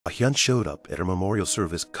Ah-hyun showed up at her memorial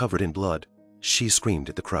service covered in blood. She screamed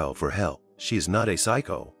at the crowd for help. She's not a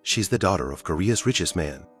psycho. She's the daughter of Korea's richest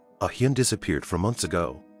man. Ah-hyun disappeared for months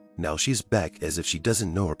ago. Now she's back as if she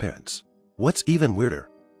doesn't know her parents. What's even weirder,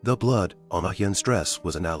 the blood on Ah-hyun's dress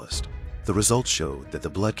was analyzed. The results showed that the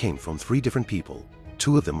blood came from 3 different people.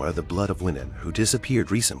 2 of them are the blood of women who disappeared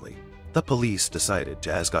recently. The police decided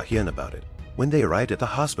to ask Ah-hyun about it. When they arrived at the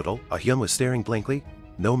hospital, Ah-hyun was staring blankly.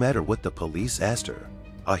 No matter what the police asked her,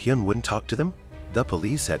 Ah-hyun wouldn't talk to them. The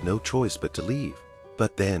police had no choice but to leave.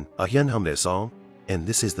 But then Ah-hyun hummed a song, and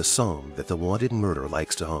this is the song that the wanted murderer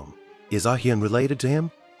likes to hum. Is Ah-hyun related to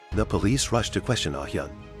him? The police rushed to question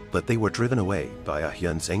Ah-hyun, but they were driven away by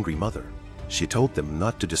Ah-hyun's angry mother. She told them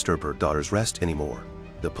not to disturb her daughter's rest anymore.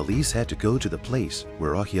 The police had to go to the place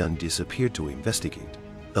where Ah-hyun disappeared to investigate.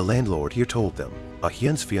 The landlord here told them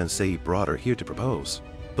Ah-hyun's fiancé brought her here to propose,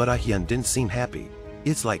 but Ah-hyun didn't seem happy.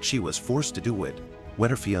 It's like she was forced to do it. When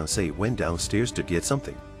her fiancé went downstairs to get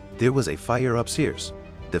something, there was a fire upstairs.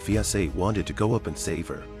 The fiancé wanted to go up and save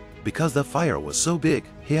her. Because the fire was so big,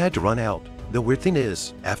 he had to run out. The weird thing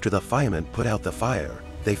is, after the firemen put out the fire,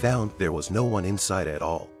 they found there was no one inside at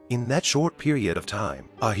all. In that short period of time,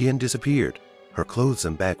 Ah-hyun disappeared. Her clothes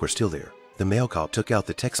and bag were still there. The mail cop took out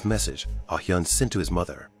the text message Ah-hyun sent to his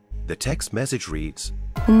mother. The text message reads,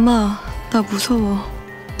 엄마, 나 무서워.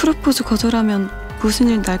 프로포즈 거절하면 무슨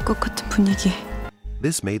일 날 것 같은 분위기.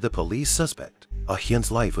 This made the police suspect.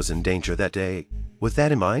 Ah-hyun's life was in danger that day. With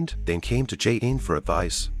that in mind, they came to Ji-In for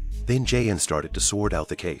advice. Then Ji-In started to sort out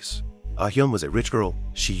the case. Ah-hyun was a rich girl.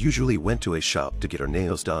 She usually went to a shop to get her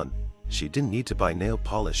nails done. She didn't need to buy nail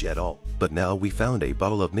polish at all. But now we found a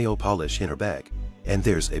bottle of nail polish in her bag. And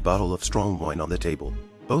there's a bottle of strong wine on the table.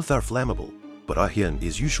 Both are flammable, but Ah-hyun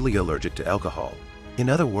is usually allergic to alcohol. In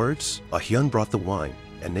other words, Ah-hyun brought the wine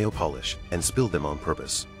and nail polish and spilled them on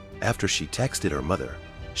purpose. After she texted her mother,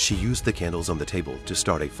 she used the candles on the table to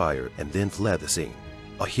start a fire and then fled the scene.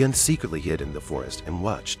 Ah-hyun secretly hid in the forest and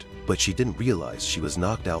watched, but she didn't realize she was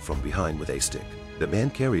knocked out from behind with a stick. The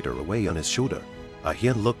man carried her away on his shoulder.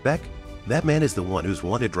 Ah-hyun looked back. That man is the one who's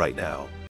wanted right now.